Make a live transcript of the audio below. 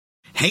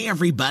Hey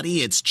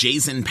everybody, it's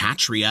Jason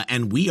Patria,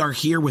 and we are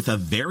here with a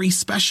very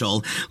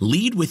special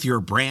Lead with Your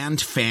Brand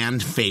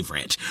fan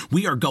favorite.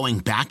 We are going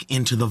back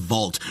into the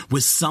vault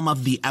with some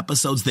of the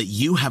episodes that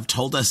you have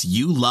told us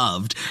you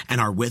loved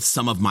and are with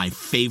some of my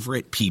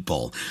favorite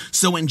people.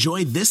 So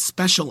enjoy this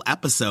special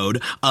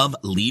episode of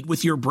Lead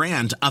with Your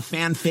Brand, a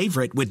fan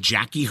favorite with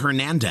Jackie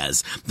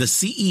Hernandez, the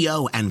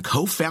CEO and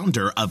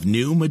co-founder of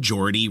New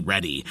Majority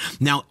Ready.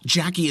 Now,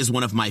 Jackie is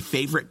one of my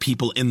favorite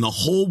people in the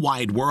whole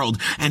wide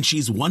world, and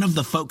she's one of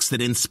the folks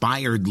that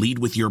inspired Lead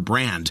with Your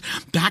Brand.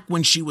 Back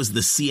when she was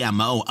the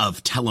CMO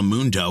of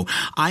Telemundo,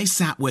 I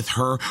sat with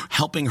her,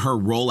 helping her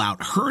roll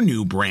out her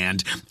new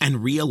brand,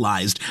 and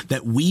realized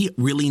that we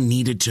really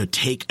needed to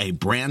take a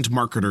brand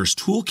marketer's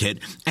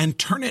toolkit and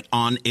turn it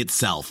on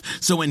itself.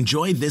 So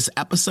enjoy this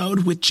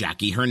episode with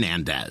Jackie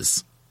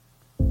Hernandez.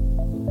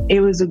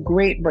 It was a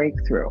great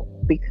breakthrough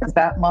because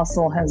that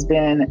muscle has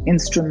been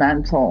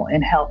instrumental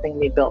in helping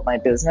me build my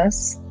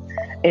business.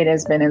 It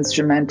has been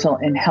instrumental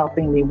in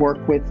helping me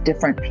work with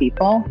different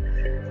people.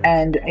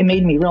 And it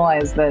made me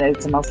realize that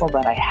it's a muscle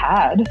that I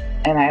had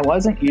and I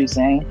wasn't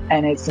using,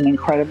 and it's an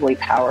incredibly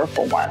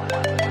powerful one.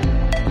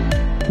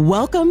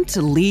 Welcome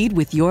to Lead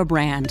with Your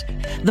Brand,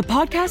 the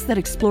podcast that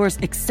explores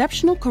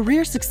exceptional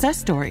career success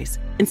stories,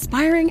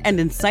 inspiring and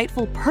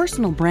insightful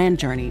personal brand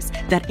journeys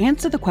that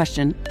answer the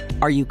question,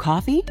 are you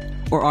coffee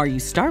or are you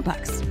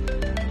Starbucks?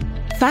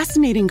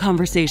 Fascinating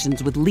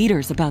conversations with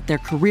leaders about their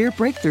career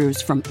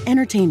breakthroughs from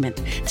entertainment,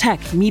 tech,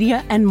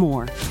 media, and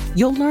more.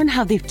 You'll learn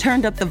how they've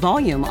turned up the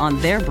volume on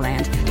their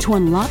brand to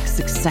unlock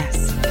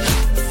success.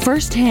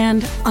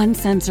 Firsthand,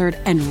 uncensored,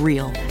 and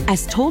real,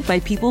 as told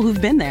by people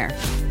who've been there.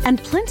 And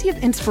plenty of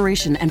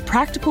inspiration and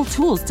practical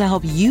tools to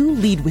help you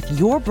lead with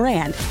your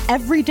brand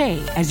every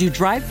day as you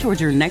drive towards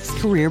your next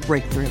career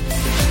breakthrough.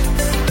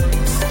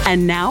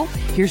 And now,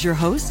 here's your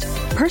host,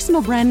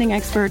 personal branding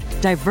expert,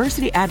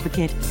 diversity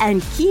advocate,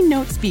 and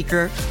keynote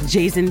speaker,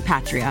 Jason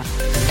Patria.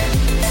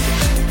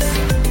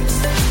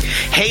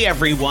 Hey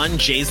everyone,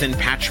 Jason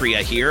Patria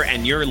here,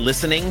 and you're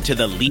listening to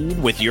the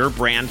Lead with Your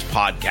Brand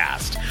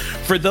podcast.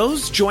 For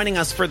those joining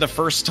us for the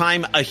first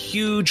time, a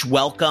huge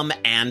welcome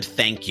and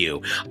thank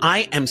you.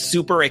 I am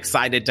super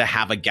excited to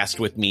have a guest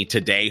with me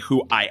today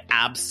who I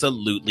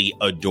absolutely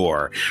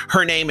adore.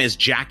 Her name is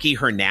Jackie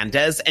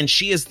Hernandez, and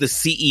she is the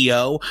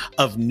CEO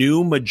of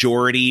New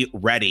Majority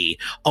Ready,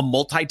 a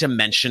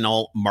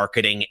multidimensional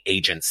marketing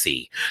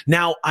agency.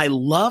 Now, I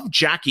love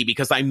Jackie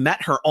because I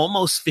met her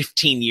almost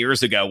 15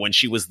 years ago when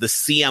she was the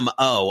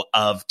CMO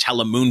of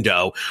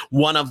Telemundo,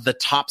 one of the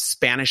top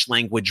Spanish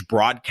language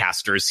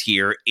broadcasters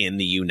here in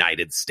the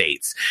United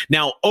States.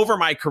 Now, over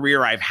my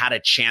career, I've had a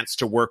chance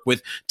to work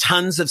with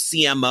tons of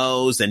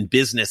CMOs and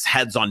business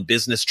heads on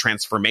business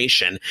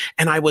transformation.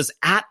 And I was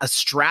at a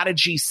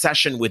strategy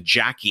session with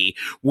Jackie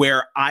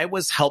where I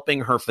was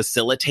helping her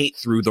facilitate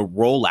through the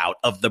rollout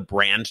of the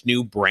brand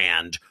new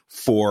brand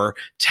for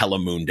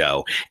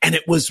Telemundo. And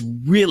it was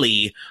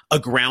really a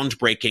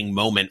groundbreaking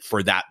moment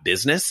for that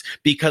business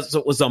because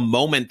it was a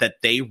moment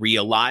that they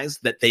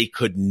realized that they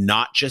could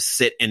not just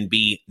sit and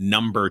be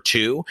number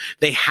two.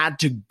 They had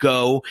to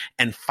go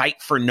and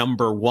fight for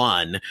number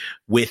one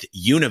with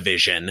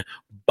Univision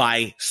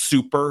by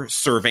super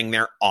serving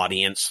their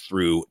audience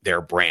through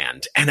their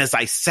brand. And as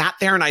I sat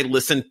there and I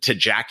listened to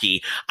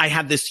Jackie, I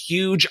had this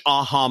huge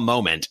aha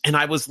moment. And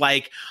I was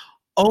like,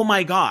 oh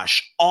my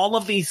gosh, all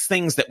of these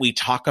things that we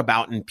talk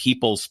about in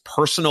people's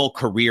personal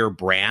career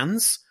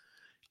brands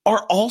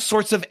are all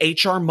sorts of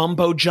HR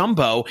mumbo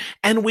jumbo.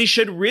 And we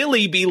should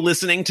really be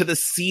listening to the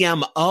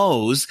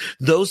CMOs,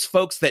 those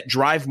folks that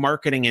drive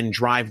marketing and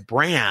drive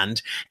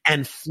brand,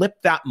 and flip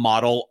that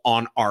model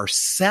on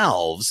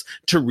ourselves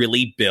to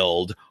really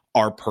build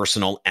our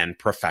personal and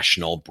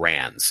professional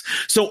brands.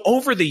 So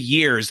over the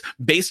years,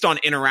 based on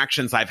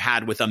interactions I've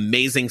had with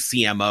amazing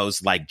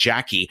CMOs like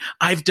Jackie,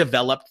 I've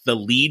developed the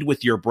Lead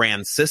with Your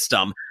Brand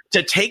system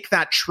to take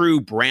that true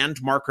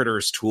brand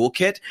marketer's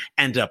toolkit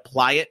and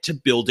apply it to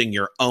building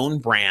your own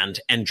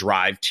brand and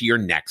drive to your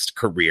next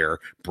career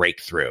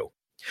breakthrough.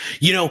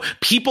 You know,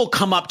 people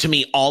come up to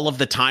me all of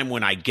the time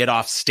when I get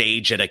off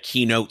stage at a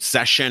keynote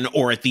session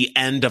or at the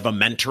end of a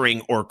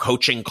mentoring or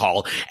coaching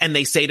call, and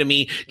they say to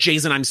me,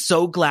 Jason, I'm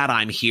so glad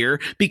I'm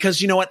here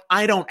because you know what?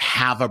 I don't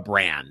have a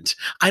brand.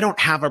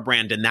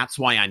 And that's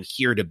why I'm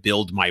here to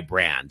build my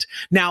brand.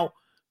 Now,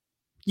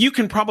 you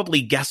can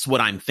probably guess what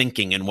I'm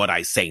thinking and what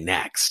I say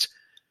next.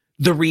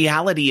 The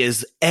reality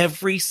is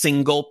every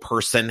single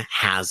person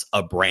has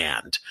a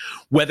brand.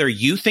 Whether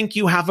you think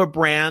you have a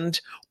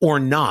brand or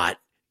not,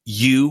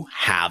 you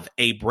have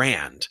a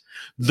brand.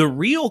 The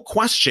real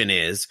question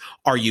is,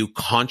 are you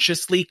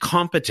consciously,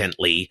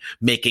 competently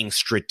making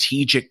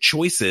strategic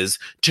choices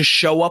to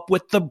show up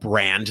with the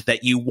brand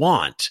that you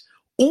want?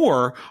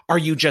 Or are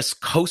you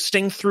just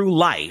coasting through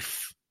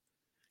life,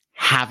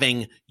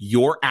 having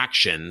your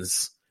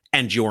actions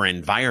and your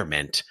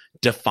environment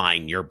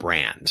define your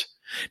brand?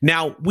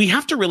 Now, we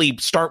have to really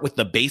start with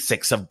the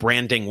basics of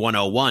branding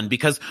 101,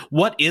 because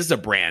what is a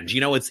brand?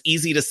 It's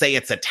easy to say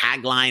it's a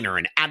tagline or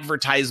an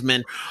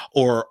advertisement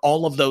or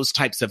all of those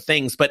types of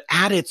things. But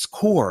at its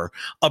core,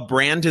 a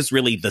brand is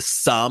really the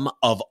sum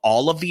of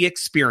all of the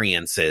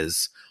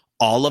experiences,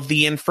 all of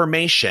the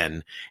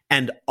information,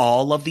 and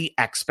all of the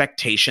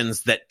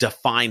expectations that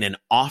define an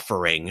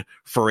offering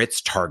for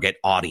its target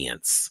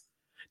audience.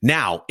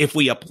 Now, if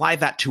we apply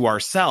that to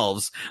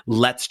ourselves,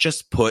 let's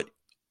just put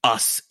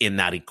us in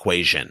that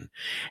equation.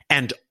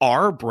 And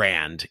our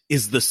brand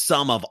is the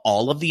sum of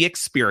all of the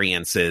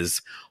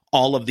experiences,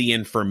 all of the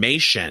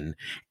information,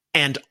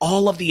 and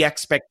all of the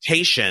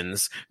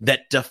expectations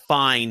that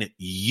define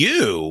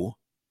you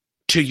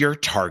to your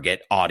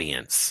target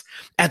audience.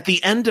 At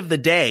the end of the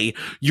day,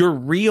 your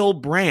real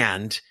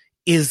brand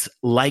is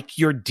like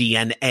your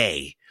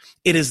DNA.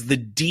 It is the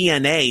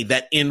DNA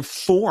that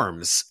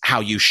informs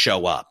how you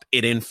show up.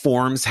 It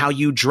informs how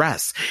you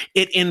dress.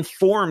 It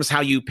informs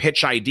how you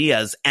pitch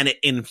ideas, and it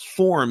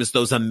informs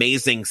those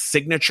amazing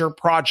signature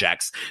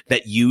projects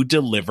that you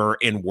deliver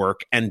in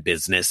work and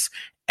business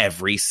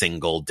every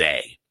single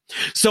day.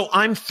 So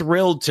I'm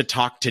thrilled to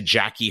talk to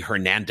Jackie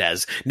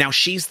Hernandez. Now,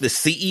 she's the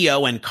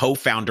CEO and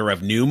co-founder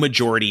of New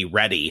Majority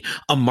Ready,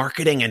 a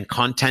marketing and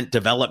content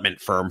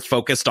development firm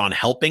focused on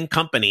helping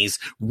companies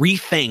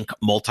rethink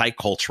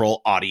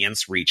multicultural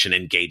audience reach and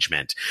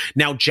engagement.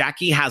 Now,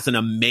 Jackie has an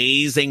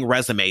amazing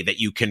resume that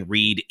you can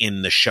read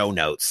in the show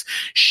notes.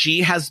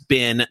 She has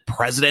been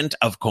president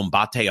of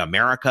Combate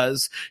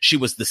Americas. She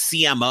was the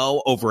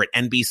CMO over at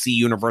NBC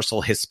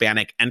Universal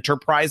Hispanic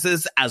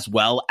Enterprises, as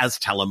well as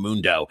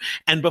Telemundo.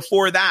 And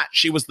before that,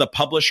 she was the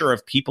publisher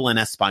of People in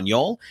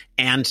Espanol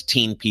and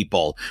Teen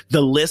People.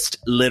 The list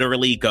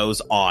literally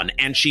goes on,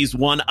 and she's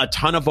won a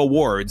ton of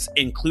awards,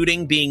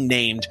 including being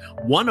named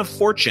one of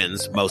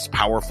Fortune's most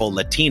powerful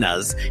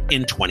Latinas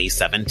in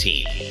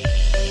 2017.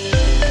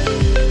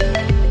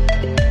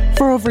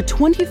 For over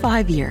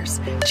 25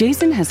 years,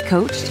 Jason has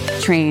coached,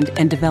 trained,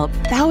 and developed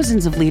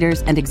thousands of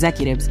leaders and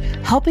executives,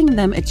 helping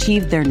them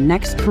achieve their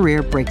next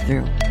career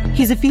breakthrough.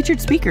 He's a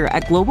featured speaker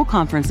at global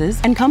conferences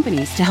and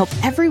companies to help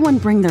everyone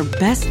bring their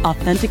best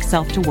authentic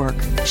self to work,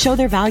 show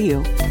their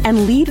value,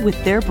 and lead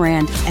with their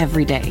brand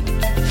every day.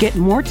 Get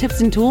more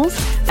tips and tools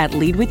at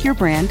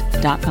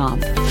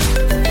leadwithyourbrand.com.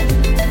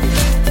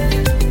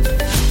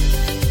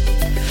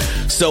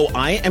 So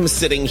I am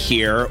sitting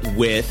here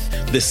with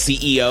the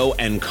CEO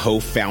and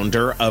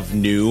co-founder of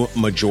New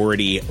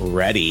Majority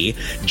Ready,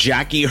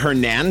 Jackie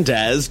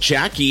Hernandez.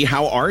 Jackie,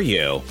 how are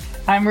you?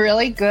 I'm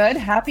really good.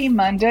 Happy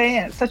Monday.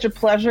 And it's such a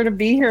pleasure to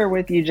be here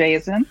with you,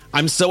 Jason.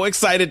 I'm so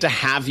excited to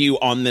have you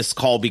on this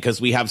call because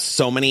we have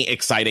so many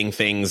exciting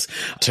things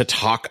to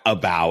talk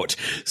about.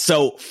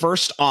 So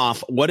first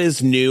off, what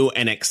is new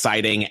and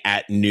exciting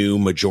at New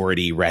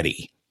Majority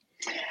Ready?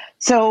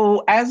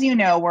 So as you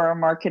know, we're a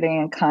marketing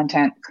and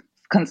content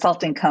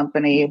consulting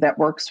company that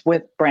works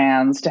with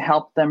brands to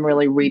help them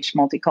really reach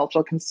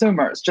multicultural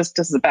consumers, just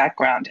as a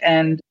background.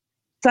 And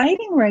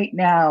exciting right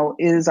now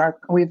is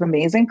we have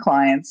amazing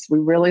clients. We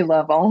really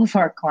love all of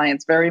our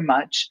clients very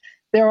much.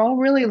 They're all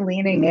really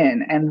leaning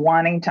in and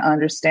wanting to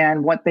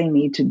understand what they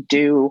need to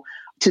do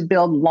to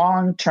build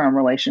long-term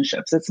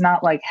relationships. It's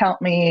not like,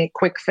 help me,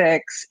 quick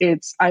fix.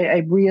 It's,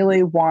 I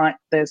really want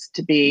this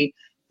to be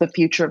the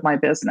future of my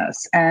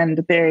business.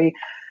 And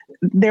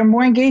they're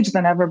more engaged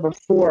than ever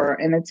before.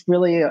 And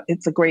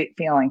it's a great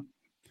feeling.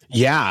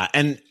 Yeah.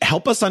 And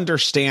help us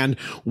understand,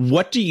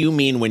 what do you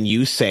mean when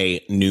you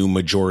say New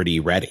Majority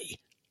Ready?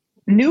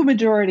 New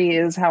majority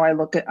is how I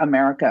look at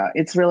America.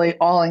 It's really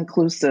all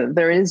inclusive.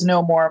 There is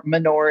no more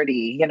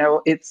minority,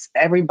 it's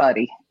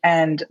everybody.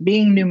 And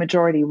being New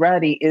Majority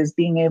Ready is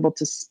being able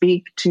to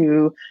speak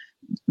to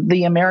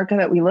the America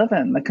that we live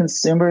in, the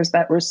consumers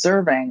that we're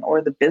serving,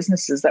 or the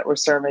businesses that we're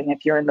serving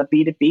if you're in the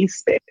B2B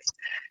space.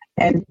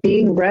 And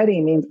being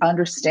ready means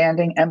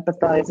understanding,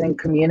 empathizing,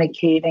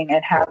 communicating,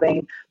 and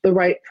having the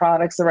right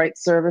products, the right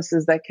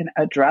services that can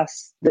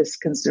address this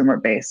consumer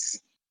base.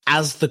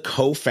 As the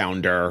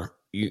co-founder,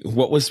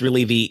 what was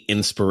really the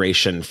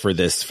inspiration for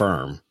this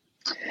firm?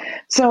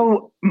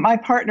 So my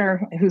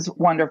partner, who's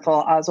wonderful,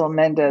 Oswald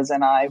Mendez,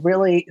 and I,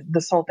 really,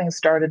 this whole thing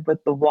started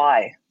with the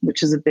why,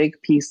 which is a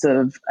big piece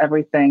of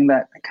everything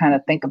that I kind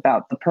of think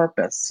about the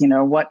purpose,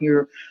 what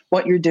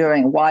you're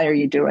doing, why are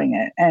you doing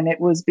it? And it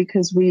was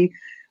because we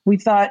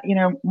thought,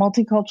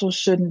 multicultural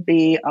shouldn't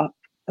be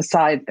a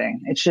side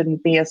thing. It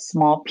shouldn't be a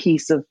small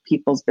piece of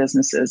people's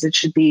businesses. It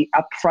should be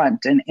upfront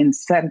and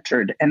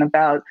centered and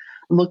about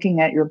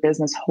looking at your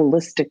business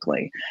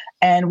holistically.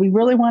 And we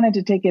really wanted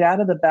to take it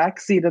out of the back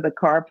seat of the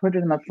car, put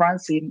it in the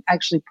front seat, and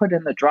actually put it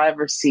in the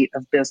driver's seat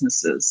of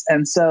businesses.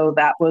 And so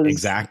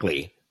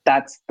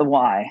that's the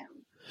why.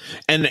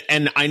 And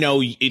I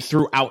know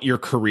throughout your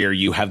career,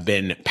 you have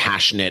been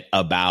passionate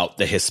about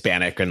the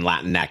Hispanic and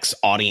Latinx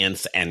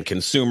audience and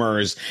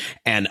consumers,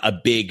 and a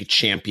big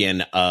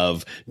champion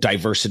of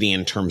diversity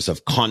in terms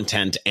of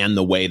content and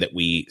the way that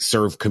we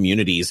serve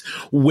communities.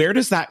 Where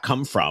does that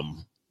come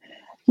from?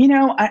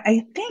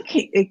 I think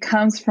it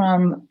comes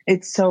from,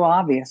 it's so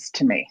obvious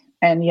to me.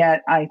 And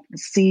yet I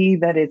see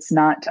that it's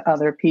not to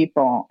other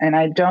people. And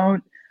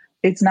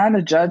it's not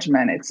a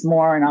judgment. It's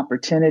more an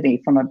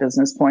opportunity from a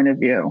business point of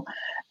view.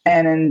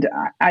 And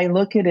I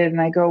look at it and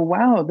I go,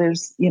 wow,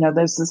 there's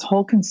this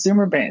whole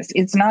consumer base.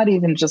 It's not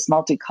even just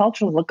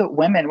multicultural. Look at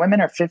women.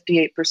 Women are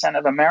 58%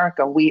 of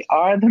America. We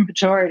are the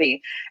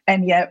majority.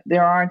 And yet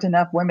there aren't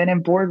enough women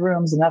in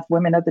boardrooms, enough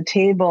women at the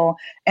table.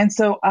 And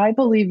so I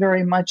believe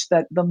very much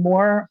that the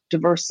more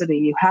diversity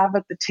you have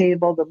at the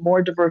table, the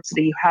more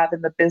diversity you have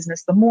in the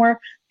business, the more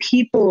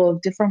people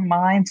of different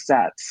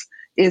mindsets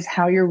is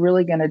how you're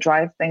really going to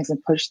drive things and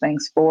push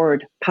things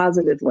forward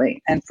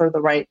positively and for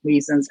the right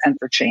reasons and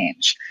for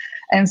change.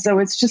 And so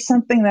it's just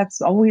something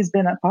that's always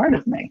been a part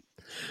of me.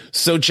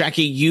 So,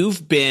 Jackie,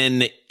 you've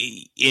been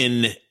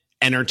in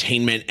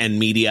entertainment and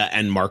media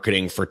and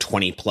marketing for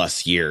 20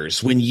 plus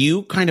years. When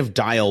you kind of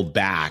dial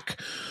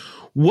back,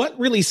 what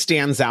really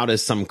stands out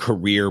as some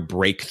career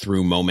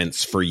breakthrough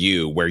moments for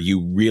you where you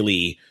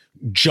really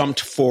jumped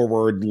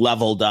forward,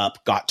 leveled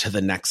up, got to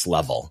the next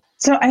level?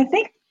 So I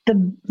think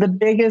the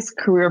biggest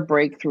career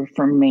breakthrough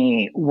for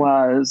me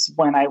was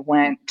when I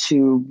went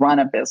to run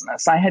a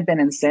business. I had been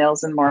in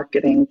sales and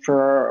marketing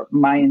for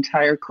my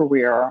entire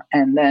career.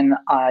 And then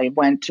I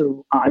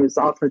was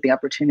offered the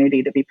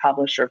opportunity to be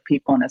publisher of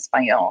People in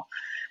Espanol.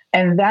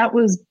 And that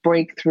was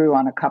breakthrough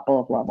on a couple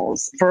of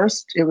levels.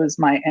 First, it was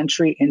my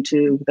entry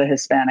into the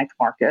Hispanic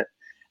market.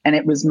 And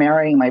it was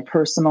marrying my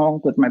personal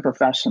with my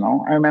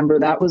professional. I remember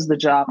that was the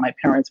job my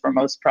parents were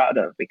most proud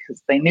of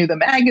because they knew the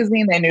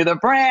magazine, they knew the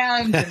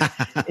brand. And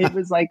it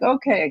was like,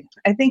 okay.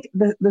 I think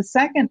the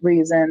second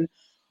reason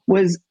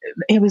was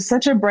it was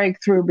such a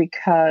breakthrough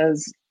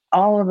because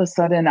all of a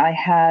sudden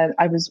I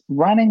was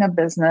running a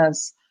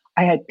business.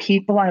 I had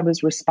people I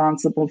was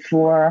responsible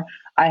for.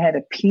 I had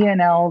a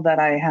P&L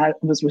that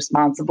was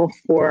responsible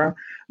for,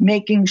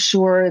 making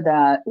sure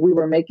that we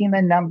were making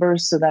the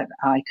numbers so that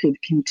I could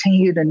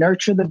continue to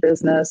nurture the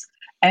business.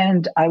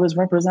 And I was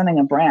representing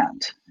a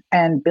brand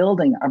and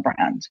building a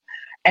brand.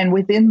 And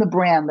within the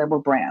brand, there were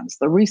brands.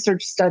 The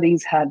research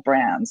studies had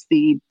brands.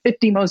 The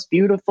 50 Most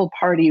Beautiful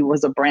Party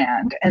was a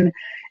brand. And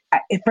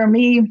for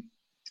me,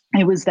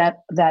 it was that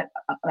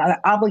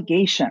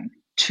obligation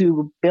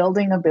to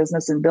building a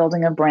business and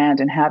building a brand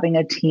and having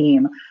a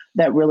team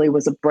that really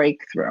was a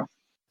breakthrough.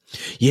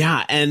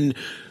 Yeah. And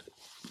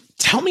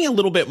tell me a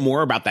little bit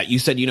more about that. You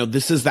said,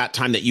 this is that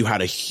time that you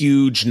had a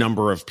huge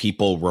number of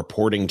people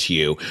reporting to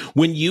you.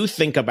 When you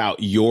think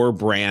about your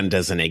brand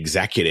as an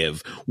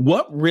executive,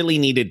 what really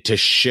needed to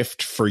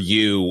shift for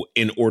you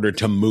in order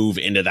to move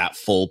into that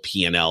full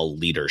P&L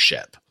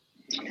leadership?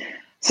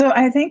 So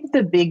I think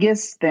the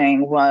biggest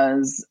thing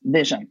was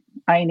vision.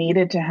 I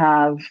needed to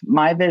have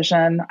my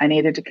vision. I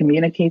needed to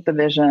communicate the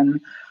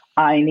vision.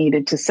 I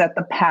needed to set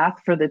the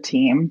path for the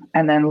team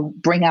and then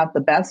bring out the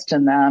best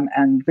in them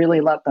and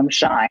really let them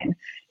shine.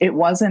 It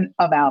wasn't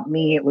about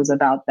me, it was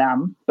about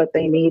them, but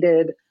they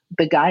needed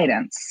the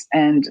guidance.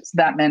 And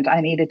that meant I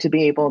needed to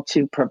be able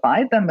to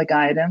provide them the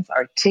guidance,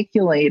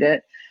 articulate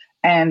it,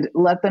 and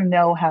let them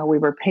know how we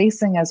were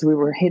pacing as we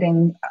were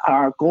hitting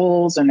our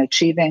goals and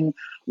achieving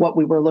what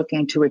we were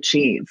looking to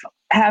achieve.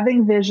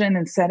 Having vision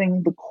and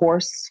setting the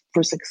course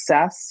for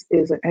success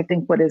is, I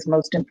think, what is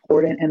most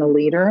important in a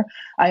leader.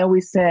 I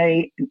always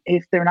say,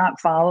 if they're not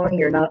following,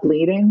 you're not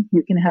leading.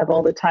 You can have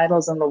all the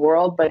titles in the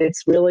world, but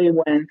it's really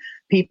when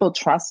people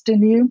trust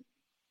in you,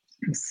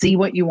 see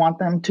what you want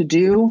them to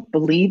do,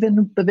 believe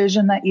in the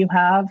vision that you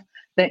have,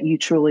 that you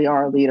truly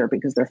are a leader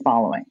because they're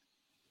following.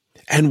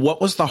 And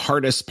what was the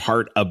hardest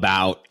part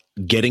about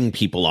getting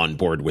people on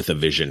board with a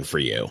vision for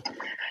you?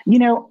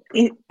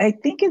 I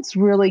think it's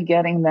really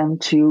getting them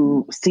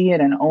to see it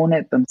and own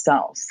it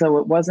themselves. So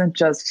it wasn't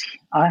just,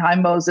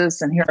 I'm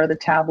Moses and here are the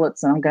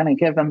tablets and I'm going to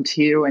give them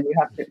to you and you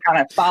have to kind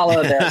of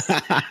follow this.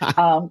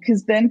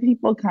 Because then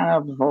people kind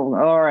of,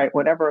 all right,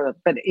 whatever.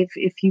 But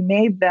if you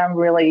made them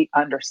really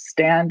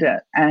understand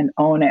it and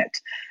own it,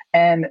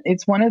 and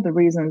it's one of the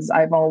reasons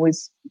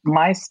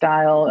my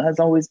style has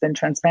always been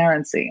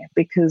transparency,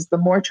 because the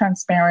more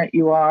transparent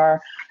you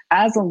are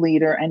as a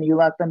leader and you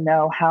let them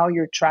know how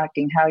you're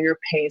tracking, how you're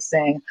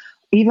pacing,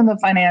 even the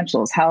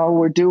financials, how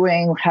we're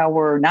doing, how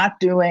we're not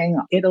doing,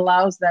 it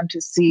allows them to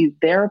see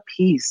their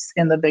piece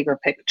in the bigger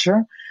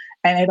picture.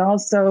 And it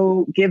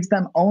also gives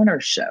them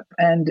ownership.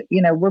 And,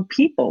 we're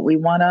people. We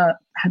want to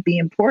be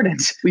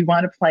important. We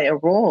want to play a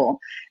role.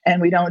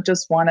 And we don't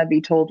just want to be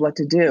told what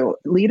to do.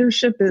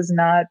 Leadership is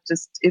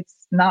it's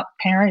not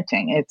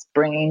parenting. It's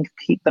bringing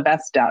the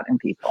best out in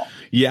people.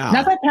 Yeah.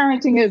 Not that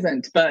parenting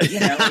isn't, but,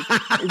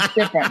 it's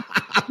different.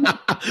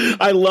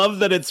 I love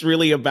that it's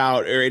really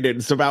about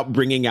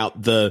bringing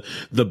out the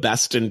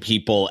best in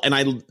people. And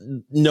I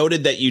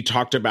noted that you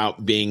talked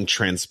about being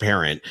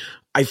transparent.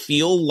 I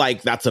feel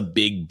like that's a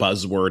big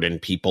buzzword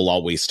and people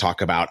always talk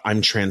about,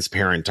 I'm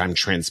transparent.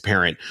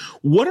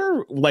 What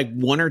are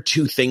one or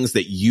two things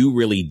that you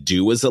really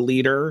do as a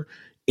leader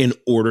in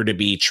order to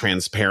be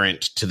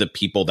transparent to the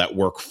people that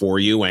work for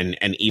you and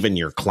even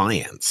your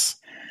clients?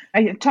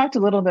 I talked a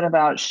little bit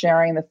about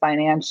sharing the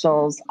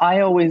financials.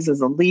 I always,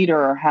 as a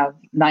leader, have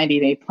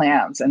 90-day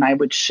plans, and I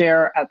would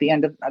share at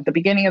the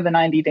beginning of the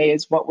 90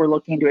 days what we're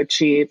looking to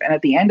achieve, and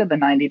at the end of the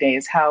 90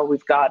 days how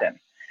we've gotten.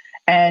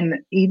 And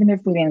even if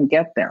we didn't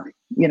get there,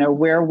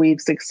 where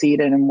we've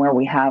succeeded and where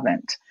we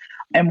haven't,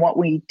 and what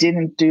we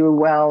didn't do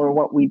well or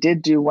what we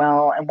did do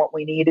well, and what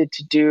we needed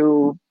to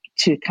do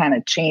to kind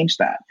of change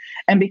that.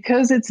 And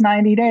because it's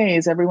 90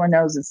 days, everyone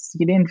knows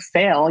you didn't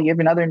fail. You have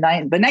another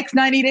the next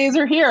 90 days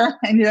are here.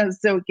 And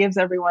so it gives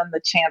everyone the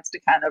chance to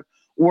kind of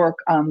work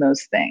on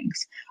those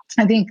things.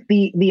 I think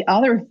the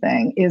other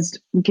thing is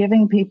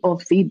giving people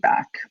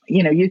feedback.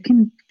 You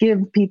can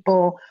give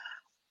people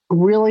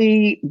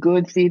really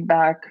good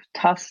feedback,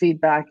 tough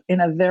feedback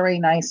in a very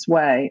nice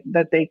way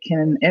that they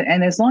can,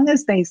 and as long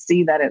as they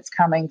see that it's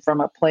coming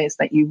from a place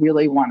that you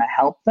really want to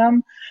help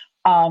them,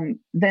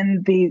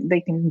 then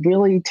they can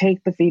really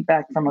take the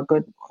feedback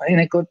in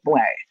a good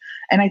way.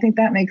 And I think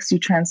that makes you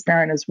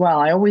transparent as well.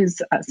 I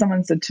always,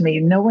 someone said to me,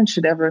 no one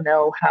should ever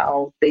know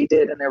how they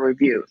did in their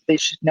review. They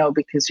should know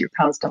because you're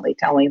constantly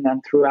telling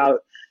them throughout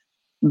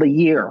the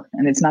year.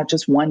 And it's not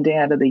just one day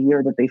out of the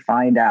year that they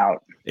find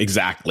out.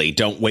 Exactly.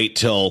 Don't wait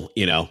till,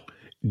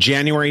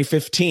 January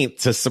 15th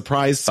to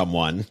surprise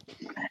someone.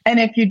 And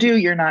if you do,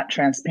 you're not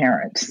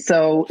transparent.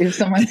 So if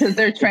someone says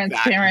they're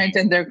transparent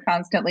and they're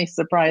constantly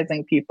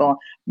surprising people,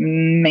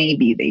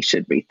 maybe they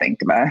should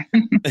rethink about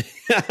it.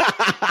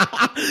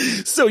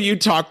 So you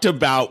talked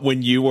about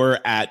when you were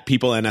at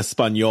People en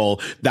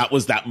Español, that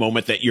was that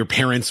moment that your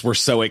parents were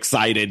so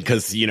excited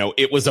because,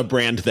 it was a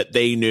brand that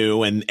they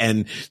knew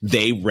and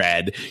they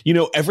read.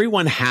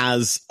 Everyone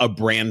has a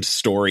brand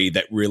story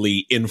that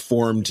really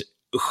informed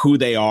who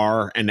they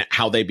are and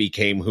how they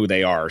became who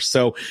they are.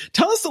 So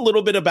tell us a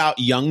little bit about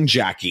young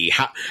Jackie.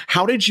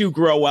 How did you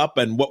grow up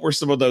and what were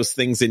some of those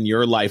things in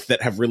your life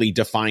that have really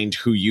defined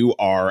who you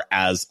are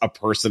as a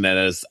person and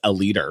as a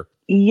leader?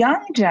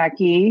 Young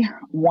Jackie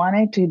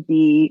wanted to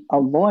be a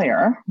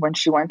lawyer when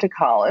she went to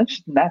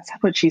college. That's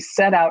what she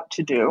set out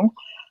to do.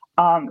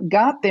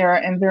 Got there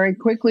and very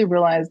quickly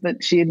realized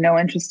that she had no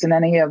interest in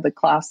any of the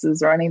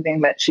classes or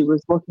anything that she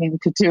was looking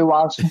to do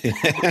while she,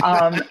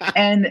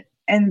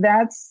 and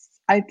that's,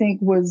 I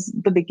think, was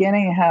the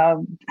beginning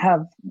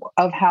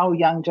of how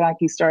young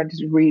Jackie started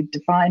to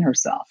redefine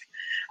herself.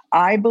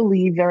 I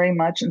believe very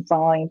much in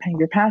following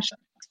your passion.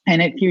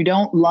 And if you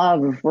don't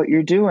love what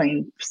you're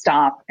doing,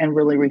 stop and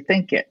really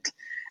rethink it.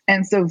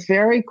 And so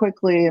very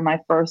quickly in my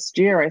first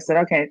year, I said,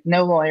 okay,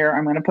 no lawyer.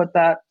 I'm going to put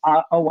that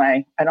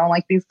away. I don't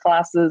like these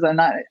classes. I'm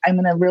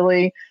going to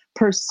really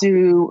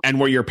pursue.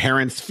 And were your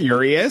parents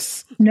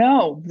furious?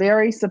 No,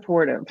 very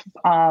supportive.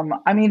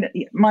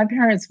 My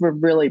parents were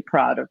really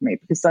proud of me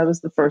because I was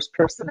the first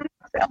person in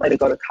my family to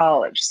go to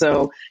college.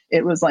 So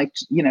it was like,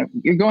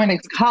 you're going to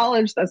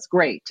college, that's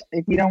great.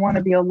 If you don't want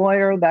to be a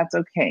lawyer, that's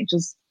okay.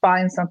 Just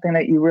find something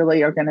that you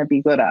really are going to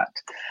be good at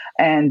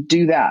and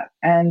do that.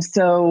 And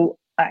so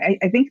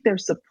I think their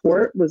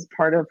support was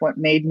part of what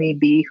made me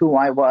be who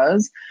I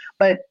was.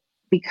 But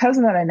because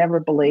of that, I never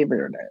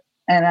belabored it.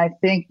 And I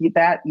think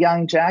that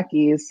young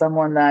Jackie is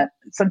someone that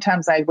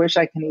sometimes I wish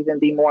I can even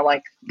be more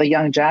like the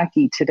young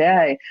Jackie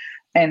today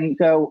and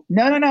go,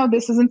 no,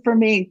 this isn't for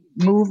me.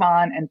 Move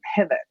on and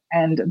pivot.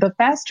 And the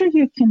faster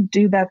you can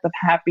do that, the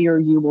happier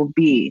you will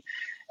be.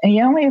 And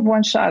you only have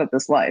one shot at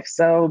this life.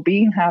 So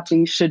being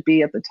happy should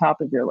be at the top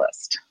of your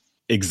list.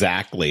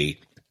 Exactly.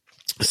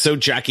 So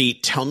Jackie,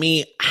 tell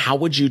me, how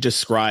would you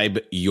describe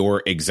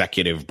your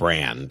executive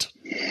brand?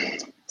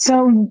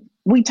 So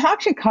we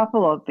talked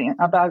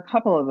about a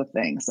couple of the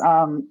things.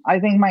 I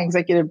think my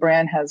executive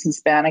brand has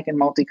Hispanic and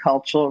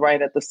multicultural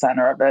right at the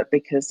center of it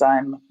because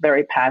I'm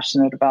very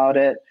passionate about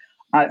it.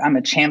 I'm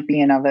a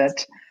champion of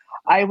it.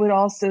 I would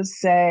also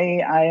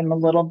say I am a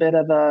little bit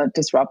of a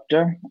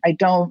disruptor. I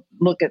don't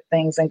look at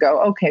things and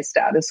go, okay,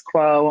 status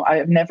quo. I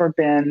have never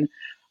been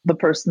the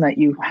person that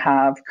you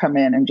have come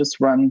in and just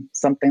run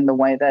something the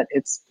way that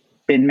it's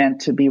been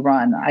meant to be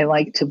run. I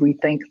like to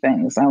rethink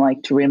things. I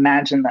like to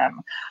reimagine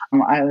them.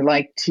 I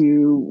like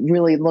to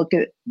really look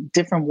at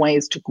different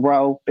ways to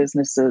grow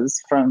businesses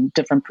from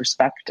different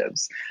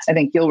perspectives. I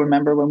think you'll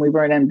remember when we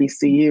were at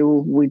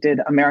NBCU, we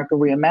did America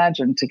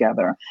Reimagined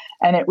together.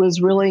 And it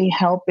was really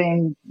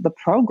helping the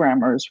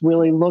programmers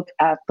really look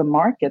at the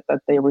market that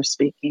they were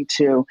speaking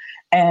to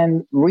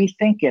and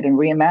rethink it and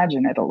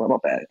reimagine it a little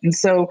bit. And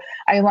so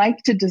I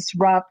like to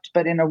disrupt,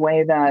 but in a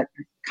way that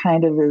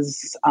kind of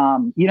is,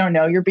 you don't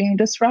know you're being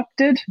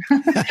disrupted.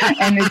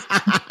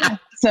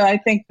 So I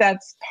think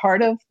that's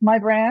part of my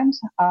brand.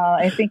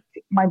 I think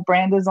my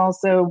brand has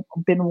also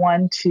been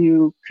one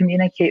to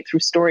communicate through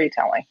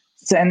storytelling.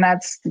 And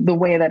that's the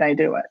way that I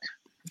do it.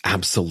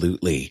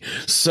 Absolutely.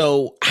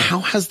 So how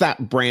has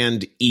that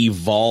brand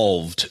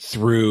evolved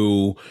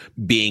through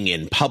being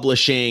in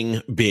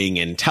publishing, being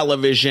in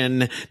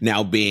television,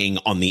 now being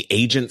on the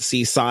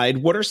agency side?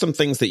 What are some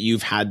things that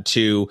you've had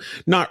to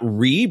not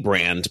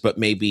rebrand, but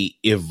maybe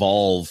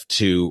evolve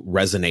to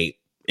resonate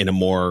in a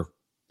more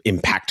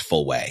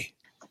impactful way?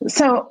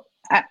 So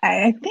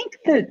I think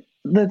that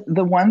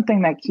The one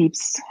thing that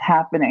keeps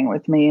happening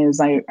with me is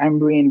I'm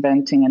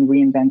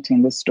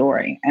reinventing the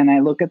story. And I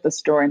look at the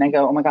story and I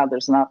go, oh my God,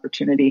 there's an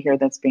opportunity here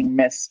that's being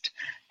missed.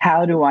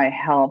 How do I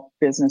help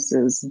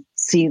businesses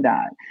see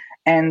that?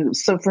 And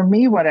so for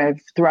me, what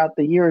I've throughout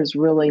the years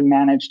really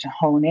managed to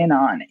hone in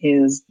on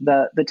is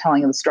the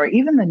telling of the story.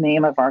 Even the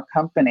name of our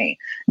company,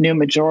 New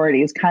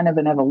Majority, is kind of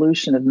an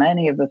evolution of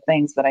many of the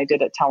things that I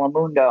did at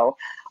Telemundo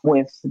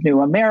with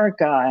New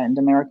America and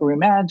America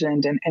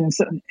Reimagined.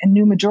 And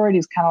New Majority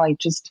is kind of like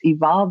just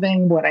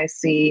evolving what I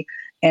see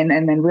and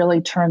then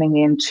really turning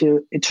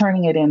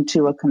it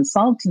into a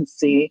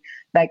consultancy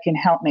that can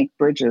help make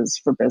bridges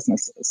for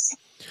businesses.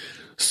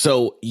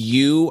 So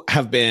you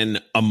have been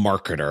a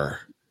marketer.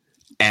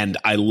 And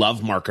I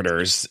love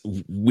marketers.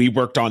 We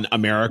worked on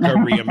America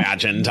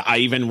Reimagined. I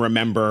even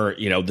remember,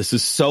 this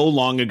is so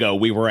long ago.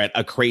 We were at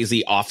a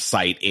crazy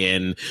offsite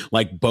in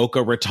like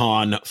Boca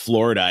Raton,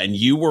 Florida, and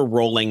you were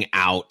rolling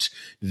out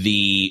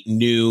the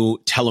new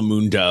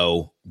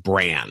Telemundo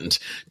brand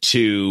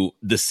to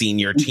the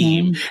senior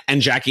team. Mm-hmm.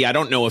 And Jackie, I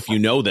don't know if you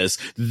know this,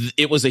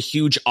 it was a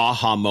huge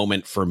aha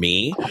moment for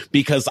me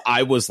because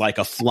I was like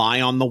a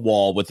fly on the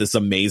wall with this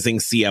amazing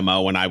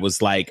CMO. And I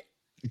was like,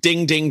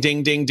 ding, ding,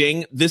 ding, ding,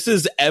 ding. This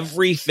is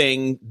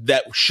everything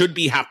that should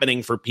be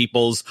happening for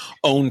people's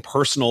own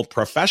personal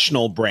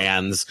professional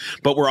brands,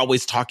 but we're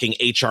always talking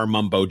HR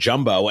mumbo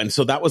jumbo. And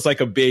so that was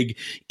like a big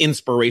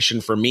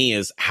inspiration for me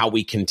is how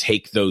we can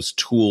take those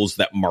tools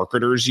that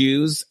marketers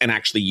use and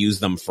actually use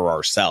them for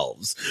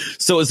ourselves.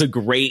 So as a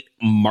great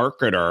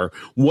marketer,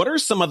 what are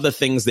some of the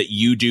things that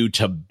you do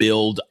to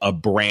build a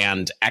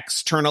brand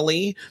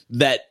externally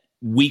that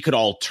we could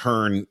all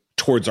turn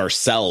towards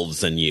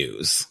ourselves and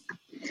use?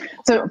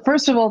 So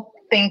first of all,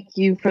 thank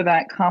you for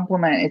that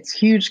compliment. It's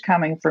huge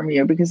coming from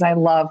you because I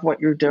love what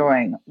you're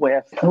doing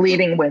with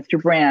leading with your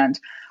brand.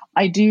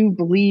 I do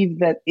believe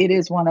that it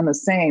is one and the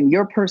same.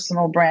 Your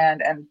personal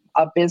brand and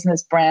a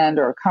business brand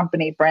or a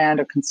company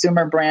brand or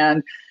consumer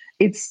brand,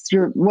 it's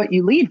what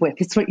you lead with.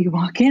 It's what you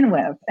walk in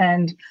with.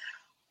 And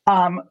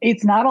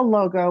it's not a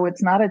logo.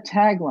 It's not a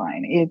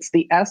tagline. It's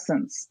the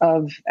essence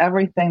of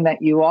everything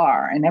that you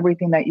are and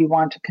everything that you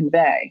want to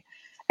convey.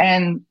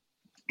 And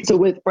so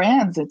with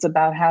brands, it's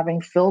about having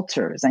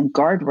filters and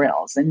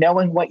guardrails and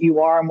knowing what you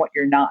are and what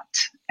you're not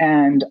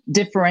and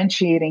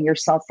differentiating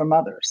yourself from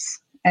others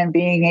and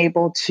being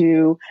able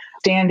to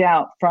stand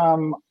out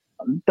from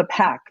the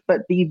pack,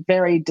 but be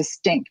very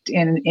distinct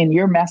in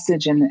your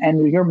message and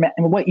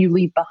what you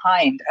leave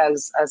behind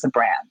as a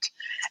brand.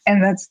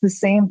 And that's the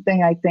same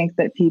thing I think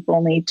that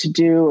people need to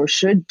do or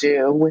should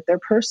do with their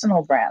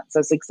personal brands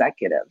as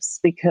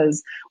executives,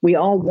 because we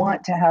all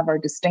want to have our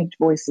distinct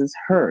voices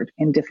heard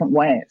in different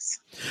ways.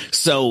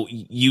 So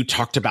you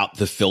talked about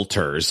the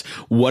filters.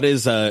 What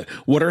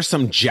are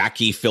some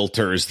Jackie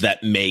filters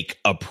that make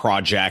a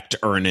project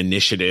or an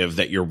initiative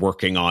that you're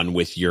working on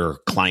with your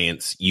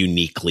clients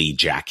uniquely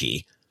Jackie?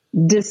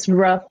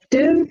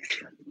 Disruptive,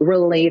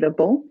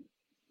 relatable,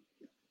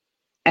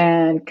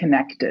 and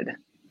connected.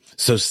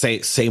 So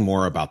say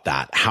more about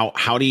that.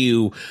 How do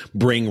you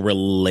bring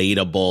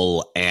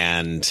relatable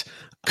and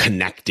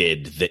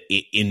connected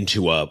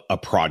into a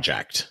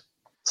project?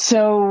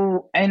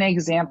 So an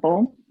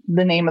example,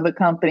 the name of the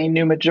company,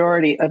 New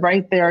Majority,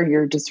 right there,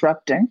 you're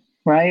disrupting,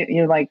 right?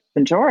 You're like,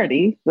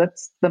 majority,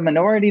 that's the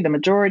minority, the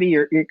majority,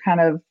 you're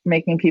kind of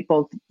making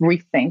people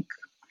rethink.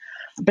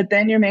 But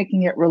then you're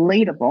making it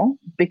relatable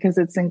because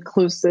it's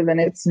inclusive and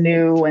it's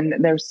new and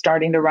they're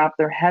starting to wrap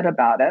their head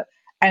about it.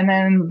 And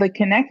then the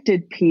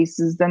connected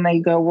pieces, then they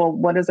go, well,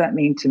 what does that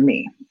mean to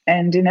me?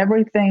 And in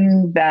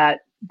everything that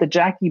the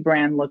Jackie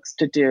brand looks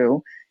to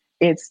do,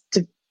 it's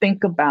to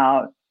think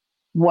about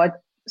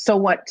what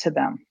to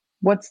them?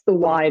 What's the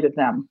why to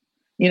them?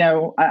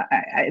 What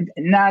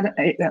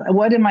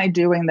am I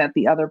doing that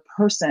the other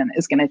person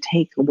is going to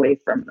take away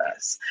from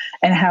this?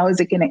 And how is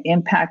it going to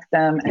impact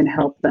them and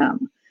help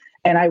them?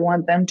 And I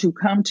want them to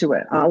come to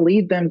it. I'll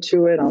lead them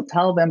to it. I'll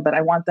tell them, but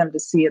I want them to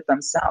see it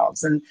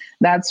themselves. And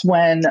that's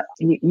when,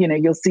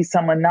 you'll see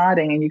someone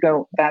nodding and you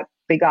go, that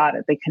they got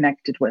it. They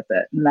connected with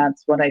it. And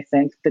that's what I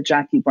think the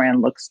Jackie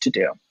brand looks to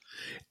do.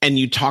 And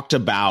you talked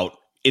about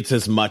it's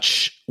as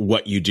much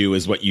what you do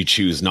as what you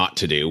choose not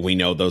to do. We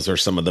know those are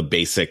some of the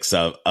basics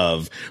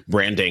of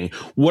branding.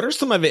 What are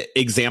some of the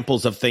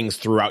examples of things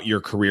throughout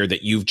your career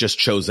that you've just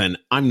chosen,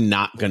 I'm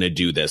not going to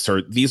do this,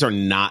 or these are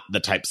not the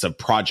types of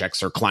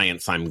projects or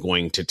clients I'm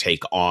going to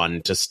take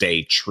on to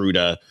stay true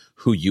to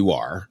who you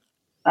are?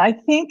 I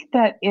think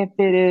that if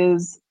it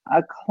is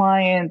a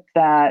client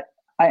that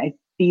I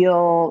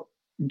feel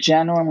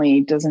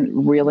genuinely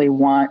doesn't really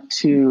want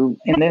to,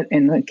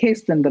 in the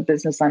case in the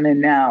business I'm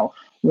in now,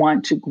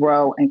 want to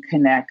grow and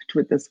connect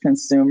with this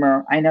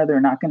consumer, I know they're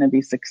not going to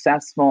be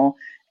successful,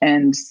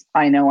 and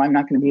I know I'm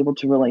not going to be able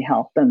to really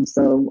help them.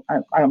 So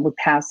I would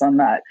pass on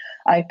that.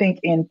 I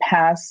think in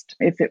past,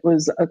 if it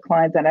was a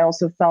client that I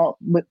also felt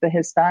with the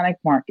Hispanic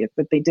market,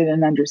 that they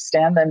didn't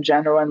understand them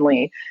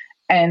genuinely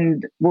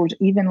and were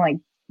even like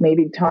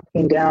maybe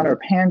talking down or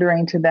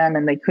pandering to them,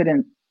 and they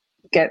couldn't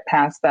get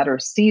past that or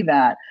see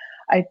that,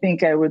 I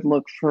think I would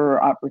look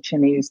for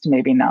opportunities to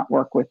maybe not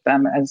work with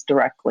them as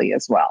directly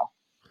as well.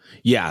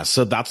 Yeah.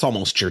 So that's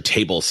almost your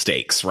table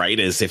stakes, right?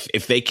 Is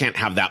if they can't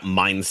have that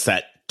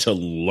mindset to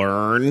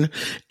learn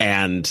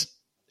and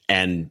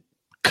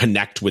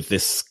connect with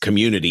this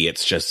community,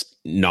 it's just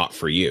not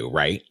for you,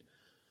 right?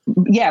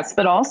 Yes,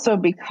 but also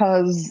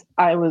because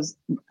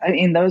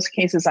in those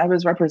cases, I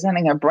was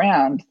representing a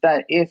brand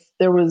that if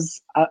there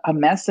was a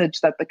message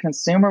that the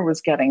consumer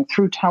was getting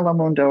through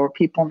Telemundo or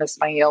People en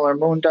Español or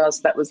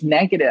Mundos that was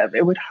negative,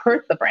 it would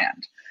hurt the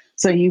brand.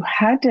 So you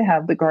had to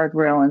have the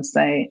guardrail and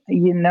say,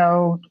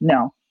 no,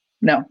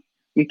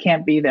 you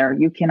can't be there.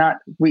 You cannot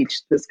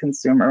reach this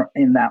consumer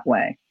in that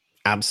way.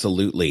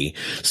 Absolutely.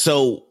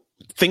 So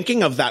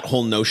thinking of that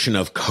whole notion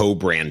of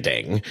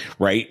co-branding,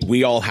 right?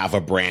 We all have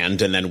a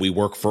brand and then we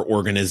work for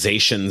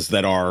organizations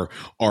that are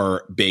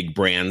big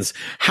brands.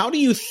 How do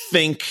you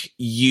think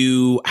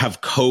you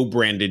have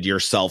co-branded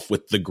yourself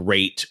with the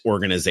great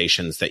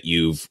organizations that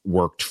you've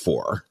worked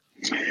for?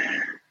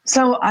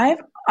 So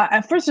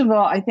first of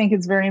all, I think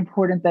it's very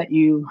important that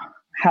you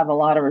have a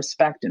lot of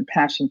respect and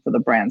passion for the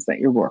brands that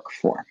you work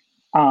for.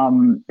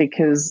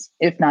 Because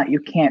if not,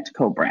 you can't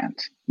co-brand.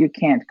 You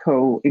can't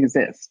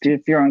coexist.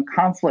 If you're in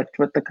conflict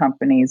with the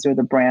companies or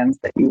the brands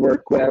that you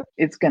work with,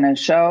 it's going to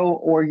show,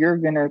 or you're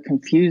going to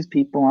confuse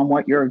people on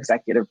what your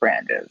executive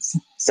brand is.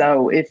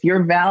 So if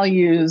your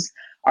values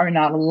are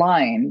not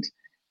aligned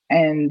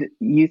and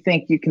you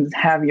think you can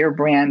have your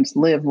brand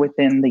live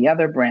within the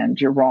other brand,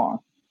 you're wrong.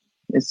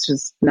 It's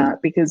just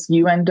not, because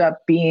you end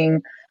up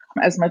being,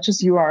 as much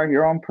as you are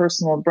your own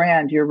personal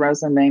brand, your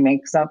resume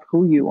makes up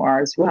who you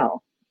are as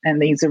well.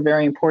 And these are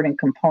very important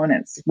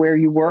components. Where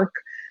you work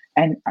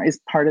and is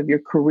part of your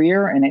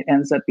career, and it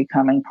ends up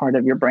becoming part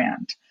of your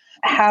brand.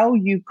 How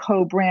you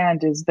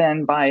co-brand is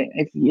then by,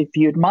 if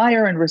you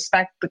admire and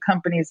respect the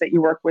companies that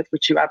you work with,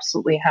 which you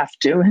absolutely have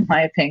to, in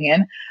my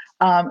opinion,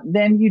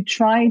 then you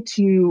try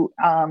to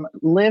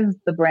live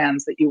the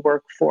brands that you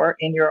work for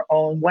in your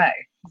own way.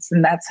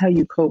 And that's how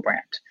you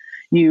co-brand.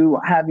 You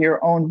have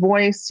your own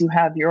voice, you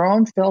have your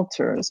own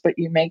filters, but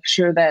you make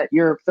sure that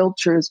your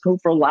filters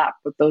overlap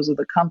with those of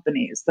the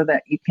companies so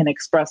that you can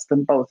express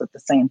them both at the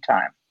same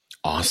time.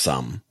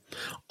 Awesome.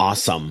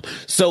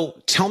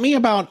 So tell me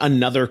about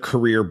another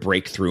career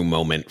breakthrough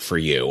moment for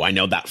you. I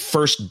know that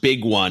first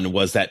big one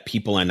was at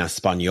People en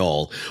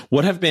Español.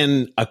 What have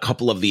been a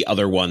couple of the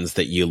other ones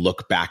that you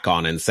look back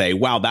on and say,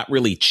 wow, that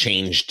really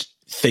changed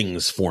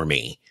things for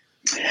me?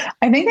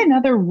 I think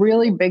another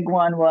really big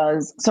one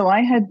was, so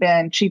I had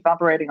been Chief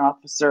Operating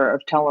Officer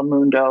of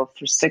Telemundo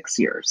for 6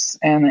 years.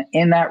 And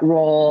in that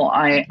role,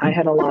 I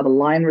had a lot of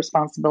line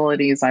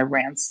responsibilities. I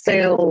ran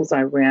sales,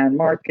 I ran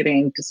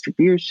marketing,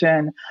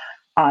 distribution,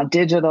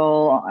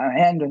 digital,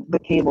 and the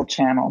cable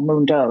channel,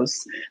 Mundos.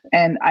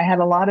 And I had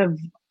a lot of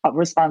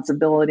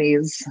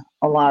responsibilities,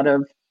 a lot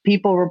of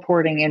people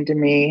reporting into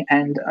me,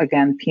 and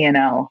again,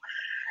 P&L.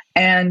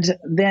 And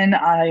then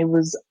I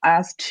was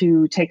asked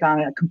to take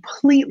on a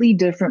completely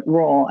different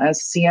role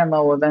as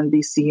CMO of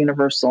NBC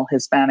Universal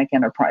Hispanic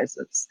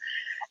Enterprises.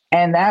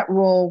 And that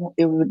role,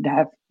 it would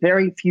have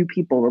very few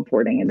people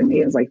reporting into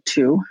me. It was like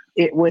 2.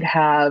 It would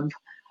have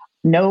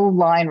no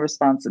line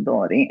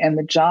responsibility. And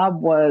the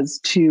job was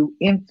to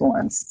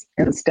influence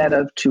instead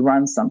of to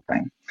run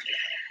something.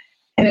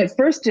 And at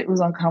first it was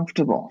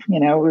uncomfortable.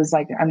 It was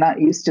like, I'm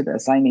not used to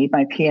this. I need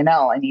my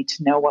P&L. I need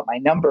to know what my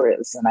number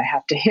is, and I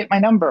have to hit my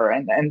number.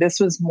 And this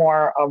was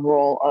more a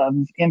role of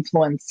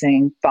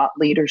influencing thought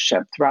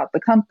leadership throughout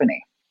the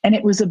company. And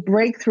it was a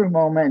breakthrough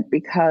moment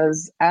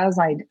because as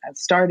I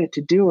started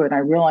to do it, I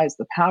realized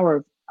the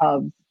power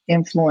of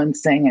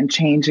influencing and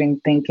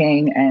changing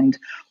thinking and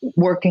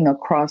working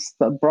across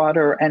the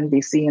broader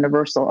NBC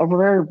Universal,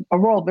 a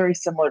role very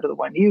similar to the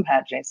one you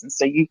had, Jason,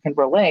 so you can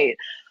relate,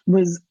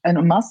 was a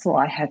muscle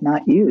I had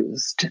not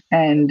used.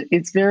 And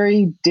it's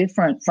very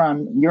different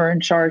from you're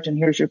in charge and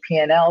here's your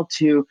P&L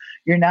to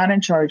you're not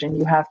in charge and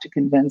you have to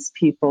convince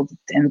people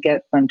and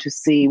get them to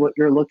see what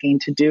you're looking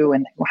to do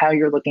and how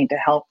you're looking to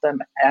help them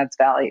adds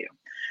value.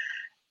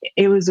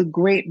 It was a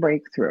great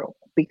breakthrough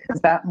because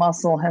that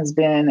muscle has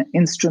been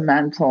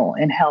instrumental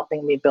in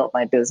helping me build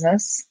my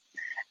business.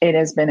 It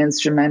has been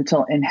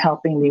instrumental in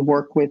helping me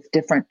work with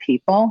different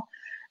people.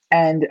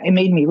 And it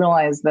made me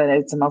realize that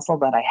it's a muscle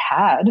that I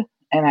had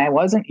and I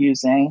wasn't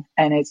using,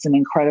 and it's an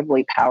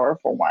incredibly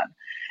powerful one.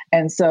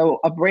 And so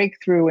a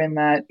breakthrough in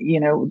that,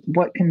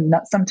 what can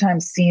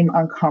sometimes seem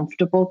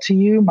uncomfortable to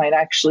you might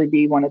actually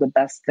be one of the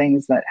best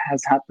things that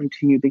has happened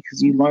to you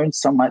because you learn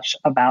so much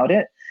about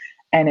it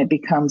and it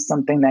becomes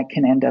something that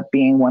can end up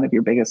being one of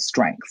your biggest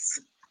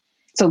strengths.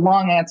 It's a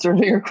long answer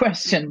to your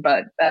question,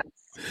 but that's...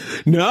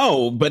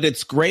 No, but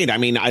it's great. I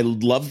mean, I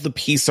love the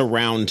piece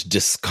around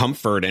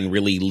discomfort and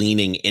really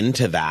leaning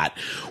into that.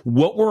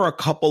 What were a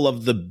couple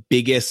of the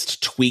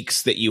biggest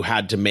tweaks that you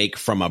had to make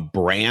from a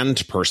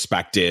brand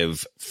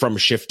perspective from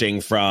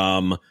shifting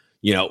from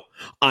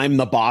I'm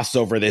the boss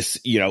over this,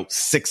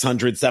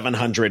 600,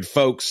 700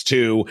 folks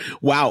to,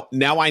 wow,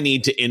 now I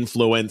need to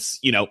influence,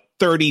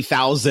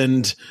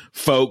 30,000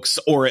 folks,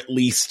 or at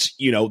least,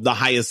 the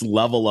highest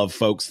level of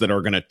folks that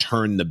are going to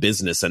turn the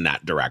business in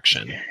that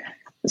direction?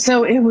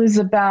 So it was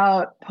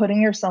about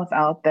putting yourself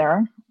out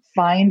there,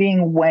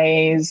 finding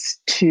ways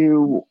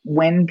to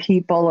win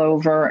people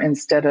over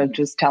instead of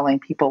just telling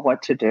people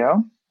what to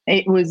do.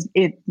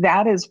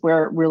 That is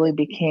where it really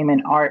became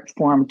an art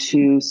form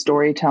to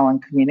storytell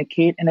and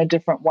communicate in a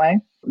different way.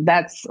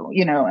 That's,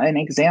 an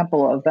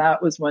example of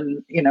that was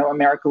when,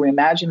 America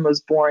Reimagined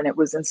was born. It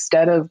was,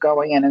 instead of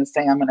going in and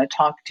saying, I'm going to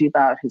talk to you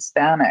about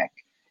Hispanic,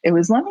 it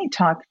was, let me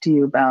talk to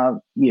you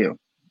about you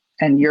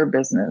and your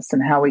business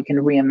and how we can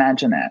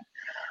reimagine it.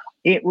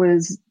 It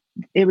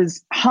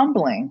was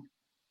humbling.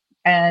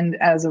 And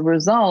as a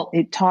result,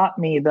 it taught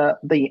me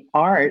the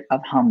art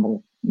of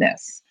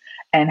humbleness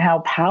and how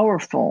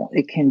powerful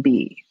it can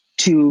be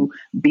to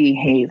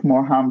behave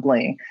more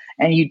humbly.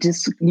 And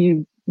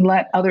you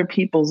let other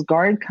people's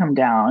guard come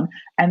down.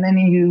 And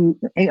then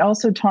it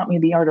also taught me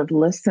the art of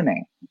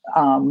listening,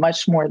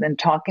 much more than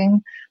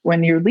talking.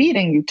 When you're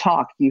leading, you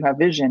talk, you have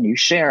vision, you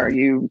share,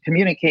 you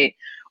communicate.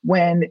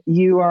 When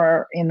you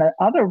are in the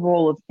other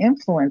role of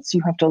influence,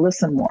 you have to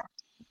listen more.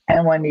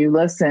 And when you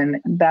listen,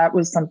 that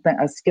was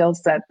a skill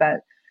set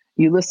that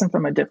you listen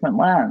from a different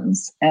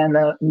lens, and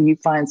you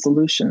find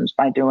solutions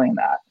by doing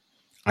that.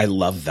 I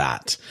love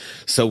that.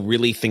 So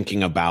really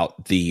thinking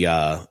about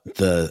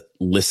the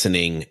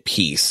listening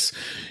piece,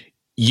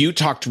 you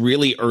talked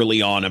really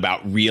early on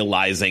about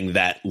realizing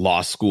that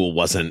law school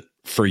wasn't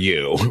for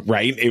you,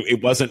 right?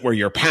 It wasn't where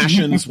your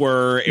passions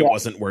were. It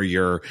wasn't where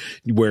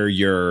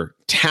your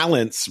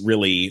talents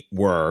really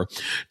were.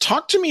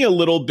 Talk to me a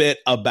little bit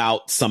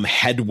about some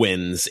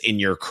headwinds in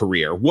your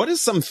career. What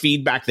is some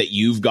feedback that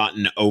you've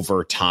gotten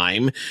over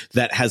time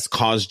that has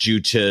caused you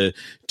to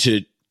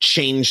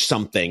change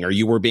something, or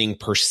you were being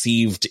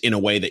perceived in a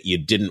way that you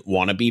didn't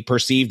want to be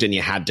perceived and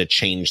you had to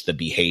change the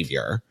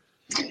behavior?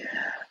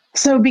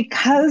 So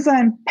because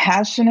I'm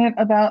passionate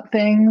about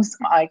things,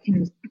 I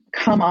can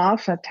come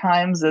off at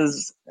times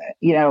as,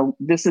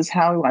 this is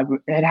how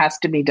it has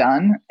to be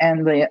done.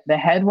 And the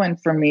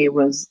headwind for me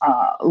was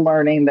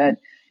learning that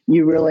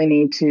you really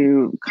need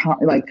to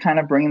kind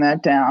of bring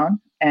that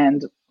down.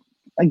 And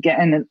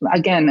again,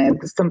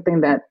 it's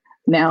something that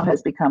now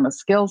has become a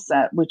skill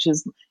set, which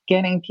is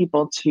getting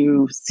people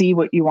to see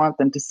what you want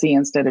them to see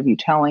instead of you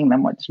telling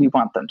them what you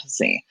want them to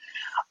see.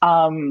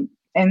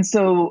 And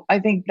so I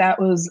think that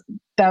was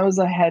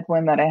a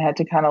headwind that I had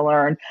to kind of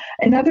learn.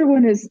 Another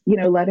one is,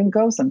 letting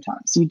go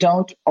sometimes. You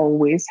don't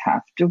always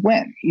have to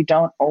win. You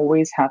don't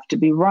always have to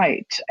be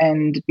right.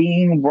 And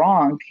being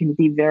wrong can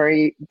be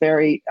very,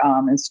 very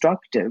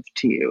instructive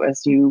to you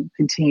as you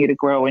continue to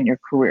grow in your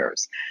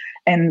careers.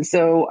 And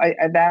so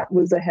that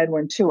was a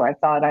headwind too. I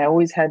thought I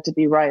always had to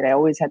be right. I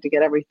always had to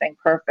get everything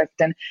perfect.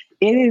 And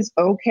it is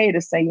okay to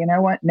say, you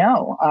know what?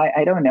 No,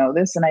 I don't know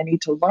this and I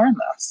need to learn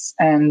this.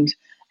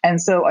 And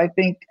so I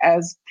think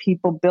as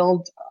people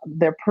build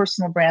their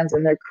personal brands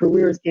and their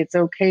careers, it's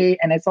okay.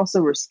 And it's also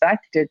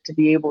respected to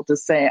be able to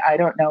say, I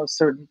don't know a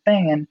certain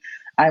thing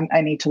and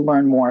I need to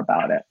learn more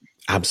about it.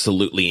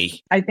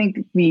 Absolutely. I think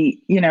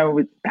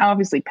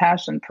obviously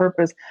passion,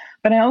 purpose,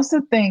 but I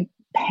also think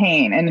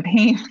pain,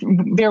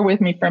 bear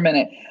with me for a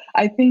minute.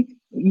 I think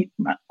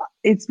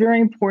it's very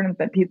important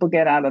that people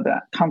get out of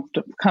that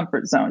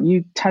comfort zone.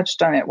 You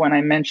touched on it when I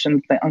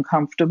mentioned the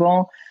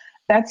uncomfortable.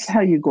 That's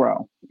how you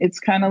grow. It's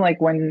kind of like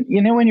when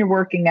you're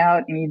working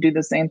out and you do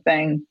the same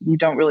thing, you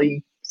don't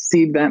really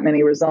see that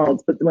many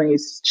results. But when you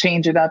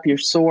change it up, you're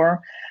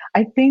sore.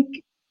 I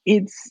think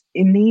it's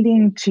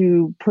needing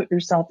to put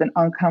yourself in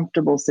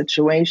uncomfortable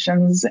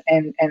situations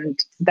and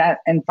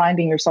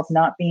finding yourself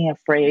not being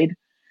afraid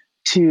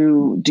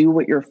to do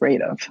what you're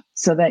afraid of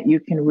so that you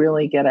can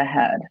really get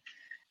ahead.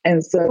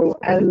 And so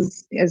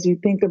as you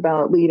think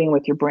about leading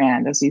with your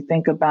brand, as you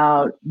think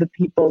about the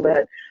people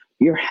that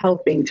you're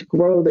helping to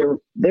grow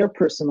their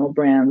personal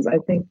brands, I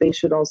think they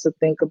should also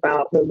think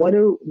about, well,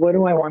 what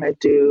do I want to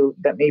do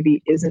that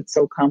maybe isn't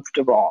so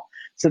comfortable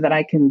so that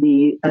I can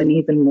be an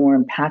even more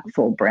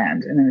impactful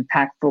brand, an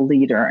impactful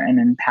leader, and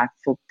an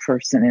impactful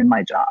person in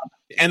my job.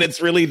 And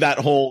it's really that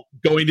whole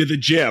going to the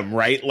gym,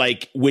 right?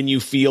 Like when you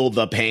feel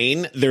the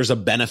pain, there's a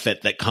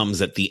benefit that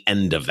comes at the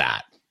end of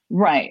that.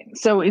 Right.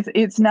 So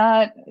it's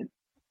not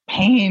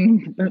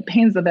pain.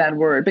 Pain's a bad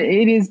word, but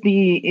it's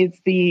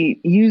the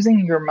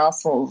using your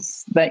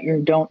muscles that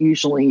you don't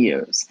usually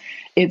use.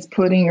 It's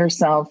putting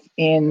yourself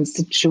in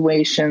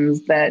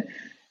situations that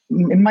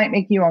it might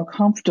make you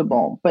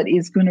uncomfortable, but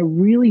is going to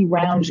really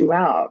round you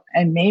out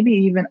and maybe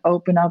even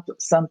open up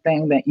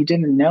something that you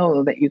didn't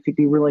know that you could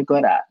be really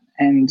good at.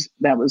 And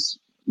that was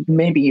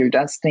maybe your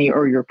destiny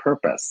or your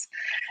purpose.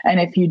 And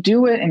if you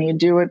do it and you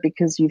do it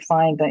because you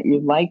find that you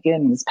like it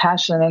and it's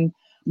passionate,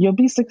 you'll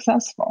be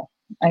successful.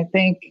 I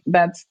think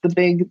that's the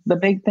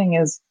big thing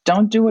is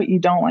don't do what you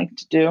don't like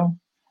to do.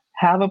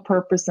 Have a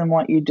purpose in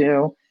what you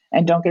do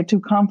and don't get too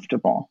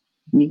comfortable.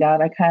 You got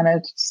to kind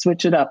of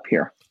switch it up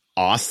here.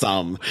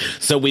 Awesome.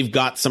 So we've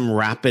got some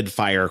rapid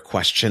fire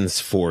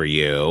questions for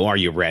you. Are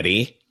you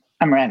ready?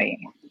 I'm ready.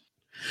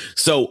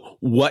 So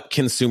what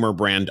consumer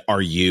brand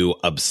are you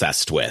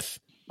obsessed with?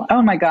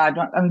 Oh my God,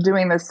 I'm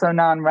doing this so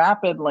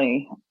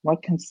non-rapidly.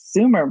 What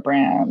consumer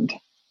brand?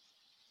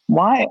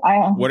 Why?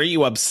 What are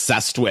you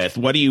obsessed with?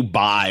 What do you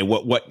buy?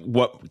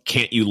 What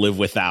can't you live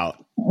without?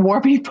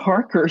 Warby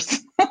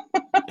Parkers.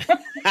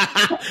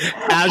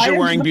 As you're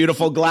wearing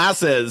beautiful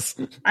glasses.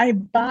 I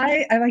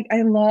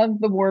love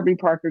the Warby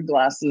Parker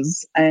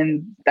glasses,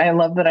 and I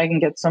love that I can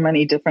get so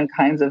many different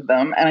kinds of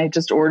them, and I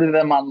just order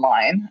them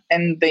online,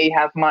 and they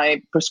have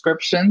my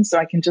prescription, so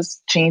I can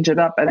just change it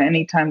up at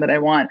any time that I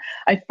want.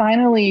 I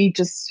finally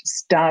just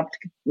stopped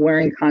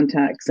wearing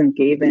contacts and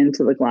gave in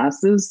to the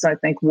glasses, so I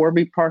think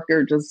Warby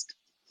Parker just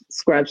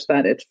scratched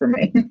that itch for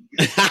me.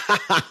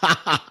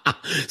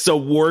 So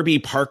Warby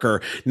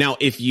Parker. Now,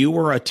 if you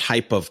were a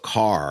type of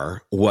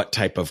car, what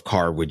type of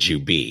car would you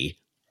be?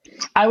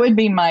 I would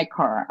be my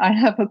car. I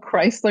have a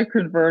Chrysler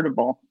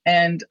convertible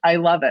and I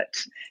love it.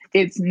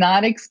 It's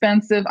not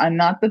expensive. I'm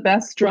not the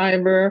best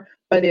driver,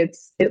 but it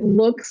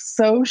looks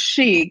so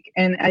chic.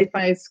 And if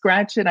I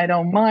scratch it, I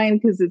don't mind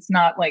because it's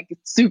not like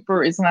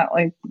it's not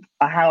like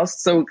a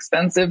house so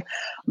expensive,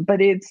 but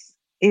it's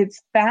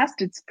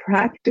fast, it's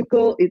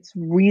practical, it's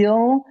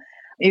real,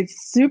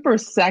 it's super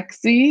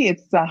sexy.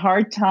 It's a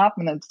hard top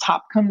and the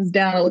top comes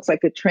down. It looks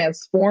like a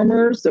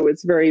transformer. So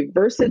it's very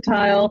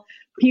versatile.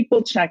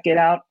 People check it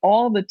out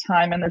all the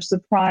time and they're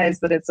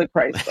surprised that it's a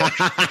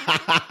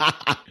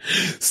Chrysler.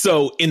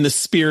 So in the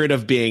spirit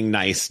of being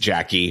nice,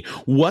 Jackie,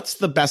 what's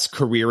the best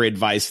career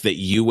advice that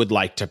you would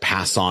like to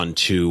pass on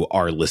to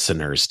our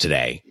listeners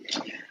today?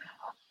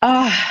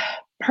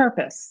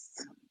 Purpose.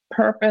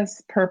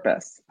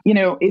 You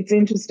know, it's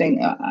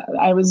interesting.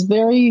 I was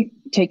very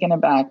taken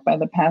aback by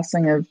the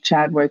passing of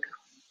Chadwick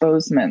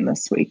Boseman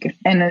this week.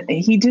 And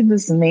he did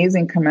this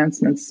amazing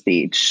commencement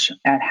speech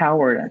at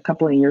Howard a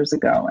couple of years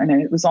ago. And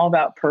it was all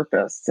about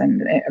purpose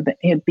and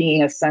it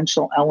being an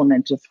essential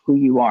element of who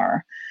you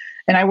are.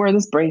 And I wear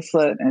this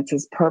bracelet and it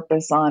says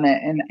purpose on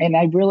it. And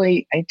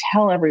I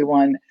tell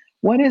everyone,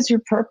 what is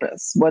your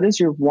purpose? What is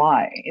your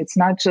why? It's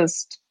not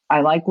just,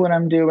 I like what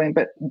I'm doing,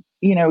 but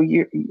you know,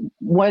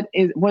 what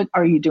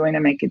are you doing to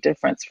make a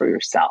difference for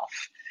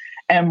yourself?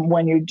 And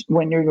when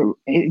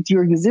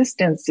your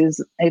existence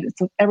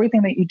it's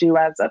everything that you do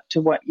adds up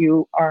to what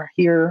you are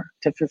here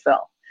to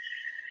fulfill.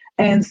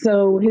 And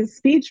so his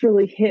speech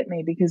really hit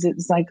me because it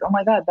was like, oh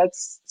my God,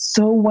 that's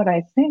so what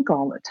I think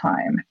all the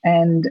time.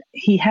 And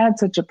he had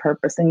such a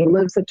purpose and he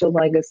lived such a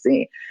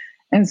legacy.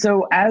 And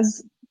so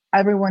as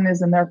everyone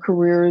is in their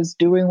careers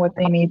doing what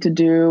they need to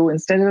do,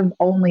 instead of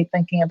only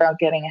thinking about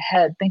getting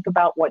ahead, think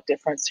about what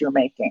difference you're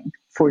making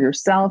for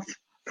yourself,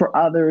 for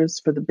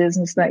others, for the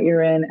business that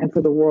you're in, and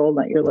for the world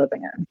that you're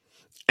living in.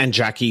 And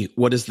Jackie,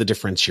 what is the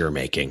difference you're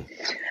making?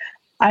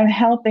 I'm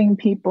helping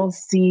people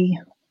see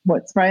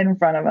what's right in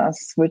front of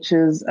us, which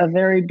is a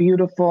very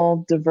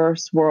beautiful,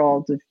 diverse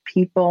world of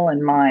people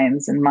and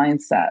minds and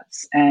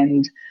mindsets.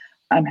 And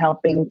I'm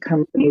helping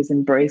companies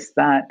embrace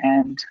that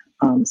and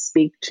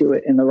speak to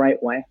it in the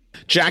right way.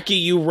 Jackie,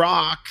 you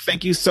rock.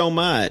 Thank you so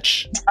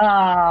much.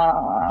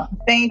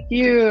 Thank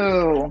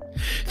you.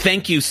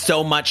 Thank you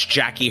so much,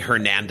 Jackie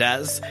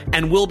Hernandez.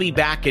 And we'll be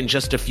back in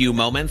just a few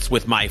moments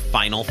with my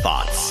final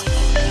thoughts.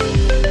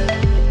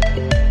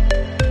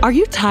 Are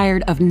you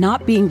tired of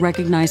not being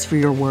recognized for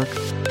your work?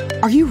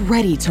 Are you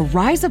ready to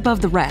rise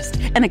above the rest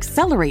and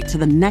accelerate to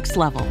the next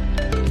level?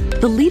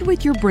 The Lead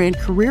with Your Brand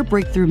Career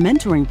Breakthrough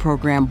Mentoring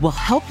Program will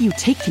help you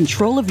take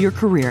control of your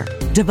career,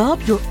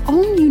 develop your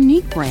own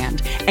unique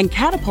brand, and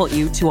catapult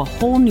you to a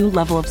whole new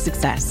level of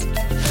success.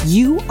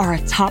 You are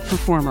a top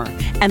performer,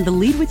 and the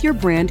Lead with Your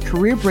Brand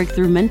Career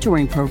Breakthrough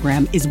Mentoring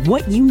Program is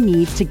what you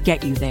need to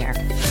get you there.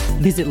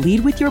 Visit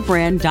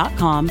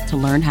leadwithyourbrand.com to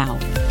learn how.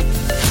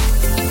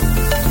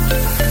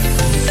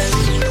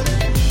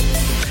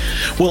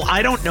 Well,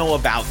 I don't know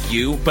about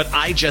you, but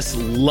I just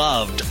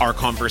loved our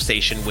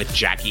conversation with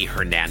Jackie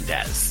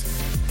Hernandez.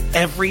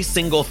 Every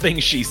single thing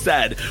she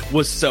said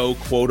was so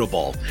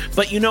quotable.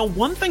 But you know,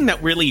 one thing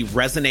that really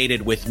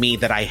resonated with me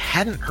that I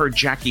hadn't heard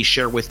Jackie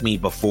share with me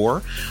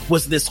before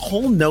was this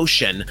whole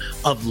notion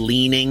of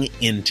leaning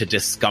into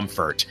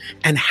discomfort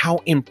and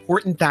how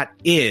important that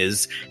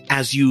is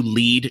as you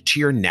lead to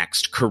your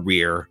next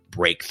career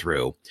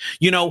breakthrough.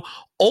 You know,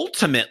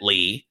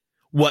 ultimately,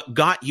 what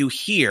got you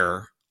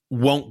here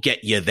won't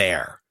get you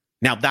there.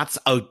 Now, that's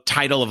a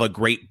title of a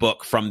great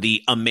book from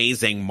the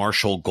amazing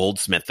Marshall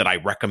Goldsmith that I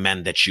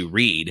recommend that you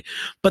read.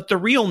 But the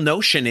real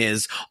notion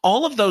is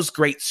all of those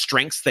great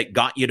strengths that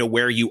got you to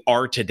where you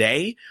are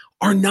today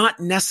are not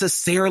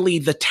necessarily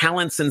the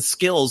talents and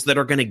skills that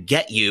are going to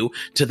get you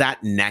to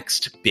that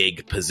next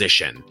big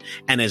position.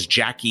 And as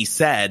Jackie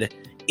said,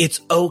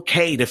 it's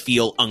okay to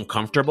feel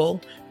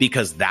uncomfortable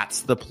because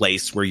that's the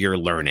place where you're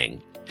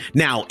learning.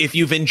 Now, if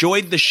you've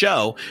enjoyed the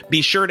show,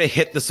 be sure to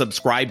hit the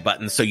subscribe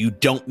button so you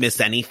don't miss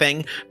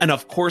anything. And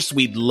of course,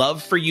 we'd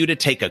love for you to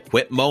take a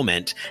quick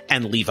moment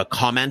and leave a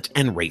comment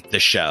and rate the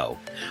show.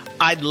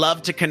 I'd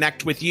love to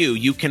connect with you.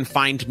 You can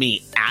find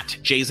me at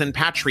Jason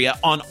Patria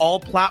on all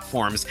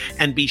platforms,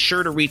 and be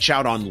sure to reach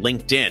out on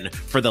LinkedIn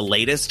for the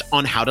latest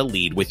on how to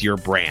lead with your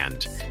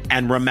brand.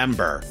 And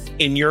remember,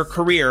 in your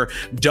career,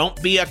 don't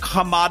be a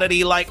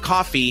commodity like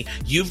coffee.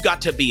 You've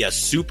got to be a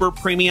super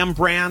premium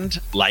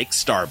brand like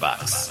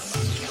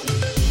Starbucks.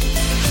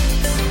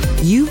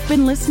 You've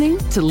been listening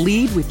to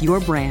Lead with Your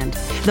Brand,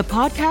 the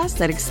podcast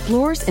that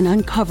explores and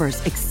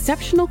uncovers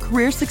exceptional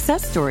career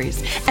success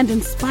stories and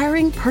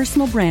inspiring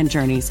personal brand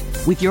journeys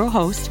with your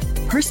host,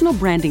 personal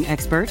branding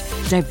expert,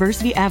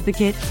 diversity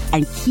advocate,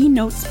 and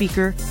keynote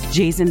speaker,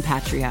 Jason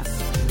Patria.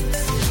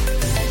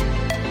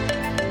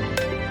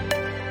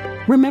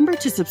 Remember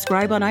to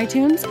subscribe on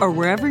iTunes or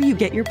wherever you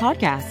get your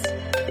podcasts.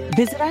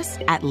 Visit us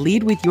at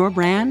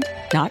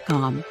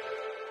leadwithyourbrand.com.